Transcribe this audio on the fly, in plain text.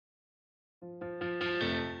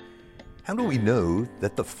How do we know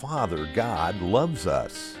that the Father, God, loves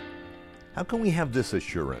us? How can we have this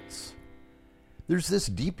assurance? There's this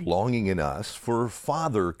deep longing in us for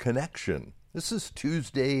father connection. This is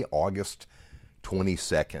Tuesday, August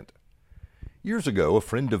 22nd. Years ago, a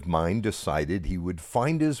friend of mine decided he would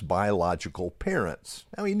find his biological parents.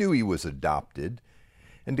 Now, he knew he was adopted,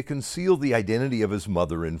 and to conceal the identity of his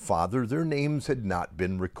mother and father, their names had not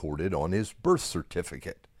been recorded on his birth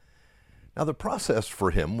certificate. Now, the process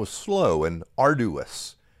for him was slow and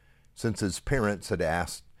arduous, since his parents had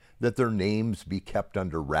asked that their names be kept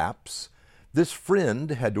under wraps. This friend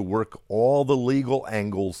had to work all the legal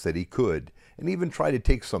angles that he could, and even try to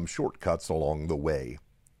take some shortcuts along the way.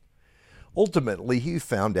 Ultimately, he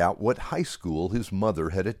found out what high school his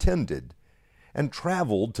mother had attended, and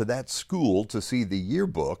traveled to that school to see the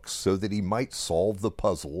yearbooks so that he might solve the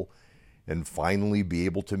puzzle and finally be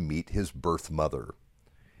able to meet his birth mother.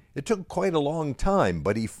 It took quite a long time,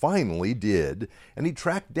 but he finally did, and he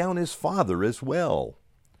tracked down his father as well.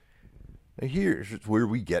 Now here's where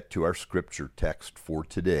we get to our scripture text for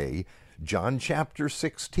today, John chapter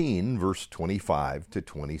 16, verse 25 to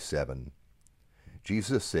 27.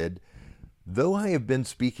 Jesus said, "Though I have been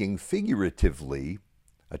speaking figuratively,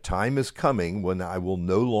 a time is coming when I will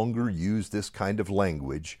no longer use this kind of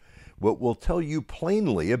language, but will tell you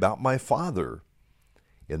plainly about my Father.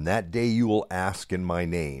 In that day you will ask in my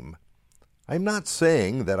name. I am not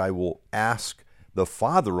saying that I will ask the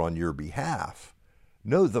Father on your behalf.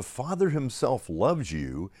 No, the Father himself loves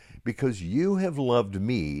you because you have loved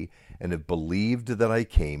me and have believed that I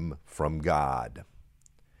came from God."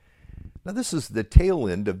 Now, this is the tail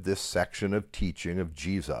end of this section of teaching of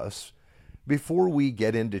Jesus before we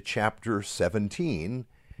get into chapter 17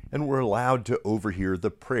 and we're allowed to overhear the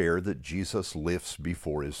prayer that Jesus lifts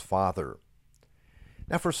before his Father.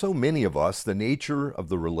 Now, for so many of us, the nature of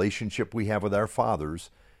the relationship we have with our fathers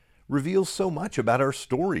reveals so much about our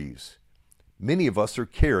stories. Many of us are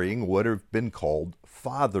carrying what have been called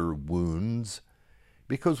father wounds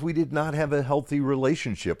because we did not have a healthy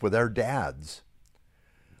relationship with our dads.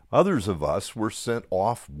 Others of us were sent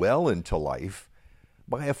off well into life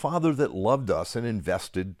by a father that loved us and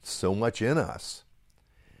invested so much in us.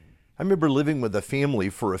 I remember living with a family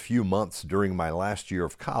for a few months during my last year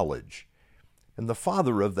of college, and the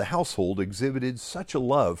father of the household exhibited such a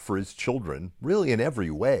love for his children, really in every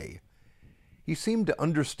way. He seemed to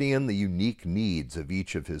understand the unique needs of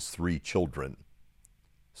each of his 3 children.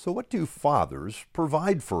 So what do fathers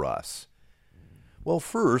provide for us? Well,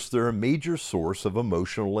 first, they're a major source of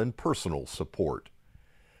emotional and personal support.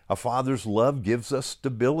 A father's love gives us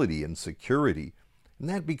stability and security, and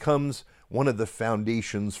that becomes one of the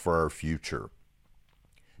foundations for our future.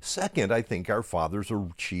 Second, I think our fathers are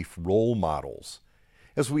chief role models.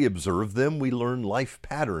 As we observe them, we learn life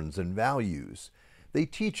patterns and values. They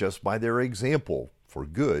teach us by their example, for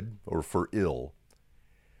good or for ill.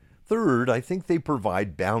 Third, I think they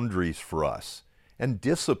provide boundaries for us and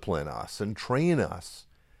discipline us and train us.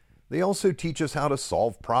 They also teach us how to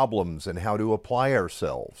solve problems and how to apply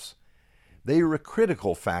ourselves. They are a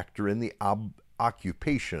critical factor in the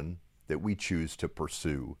occupation that we choose to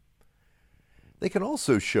pursue. They can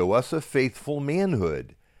also show us a faithful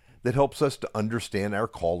manhood that helps us to understand our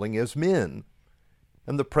calling as men.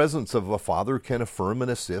 And the presence of a father can affirm and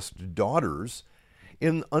assist daughters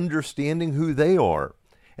in understanding who they are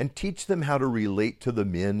and teach them how to relate to the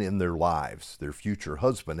men in their lives, their future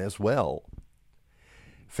husband as well.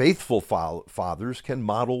 Faithful fathers can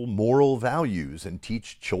model moral values and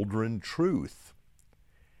teach children truth.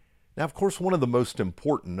 Now, of course, one of the most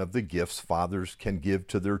important of the gifts fathers can give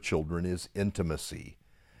to their children is intimacy,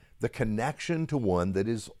 the connection to one that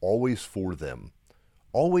is always for them,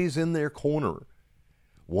 always in their corner,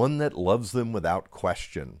 one that loves them without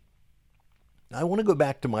question. I want to go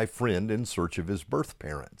back to my friend in search of his birth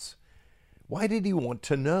parents. Why did he want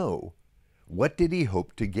to know? What did he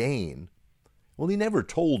hope to gain? Well, he never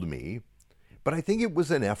told me, but I think it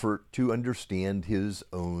was an effort to understand his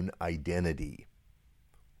own identity.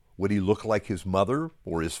 Would he look like his mother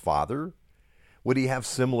or his father? Would he have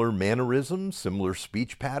similar mannerisms, similar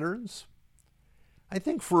speech patterns? I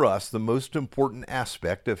think for us, the most important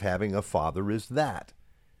aspect of having a father is that.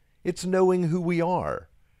 It's knowing who we are.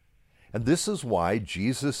 And this is why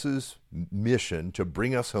Jesus' mission to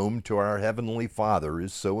bring us home to our Heavenly Father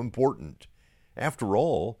is so important. After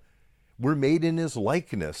all, we're made in His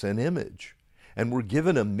likeness and image, and we're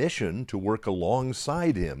given a mission to work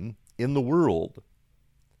alongside Him in the world.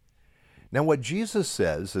 Now, what Jesus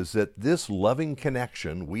says is that this loving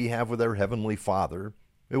connection we have with our Heavenly Father,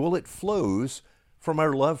 it flows from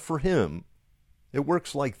our love for Him. It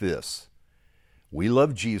works like this. We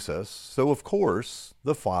love Jesus, so of course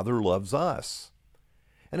the Father loves us.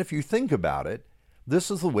 And if you think about it,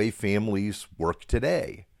 this is the way families work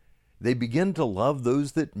today. They begin to love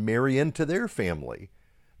those that marry into their family.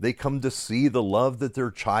 They come to see the love that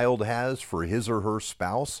their child has for his or her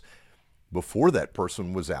spouse before that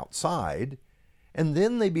person was outside, and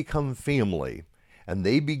then they become family, and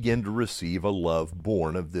they begin to receive a love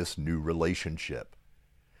born of this new relationship.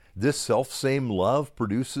 This self-same love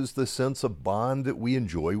produces the sense of bond that we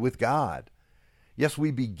enjoy with God. Yes,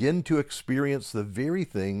 we begin to experience the very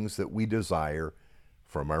things that we desire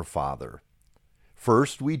from our Father.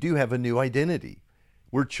 First, we do have a new identity.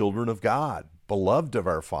 We're children of God, beloved of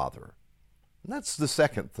our Father. And that's the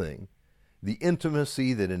second thing, the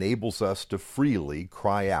intimacy that enables us to freely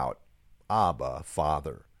cry out, Abba,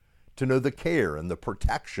 Father, to know the care and the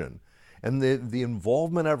protection and the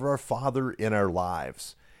involvement of our Father in our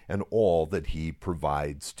lives and all that He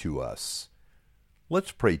provides to us.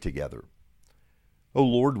 Let's pray together. O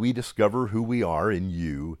Lord, we discover who we are in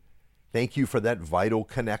You. Thank You for that vital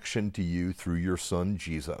connection to You through Your Son,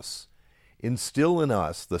 Jesus. Instill in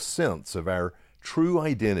us the sense of our true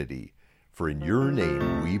identity, for in Your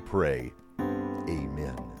name we pray.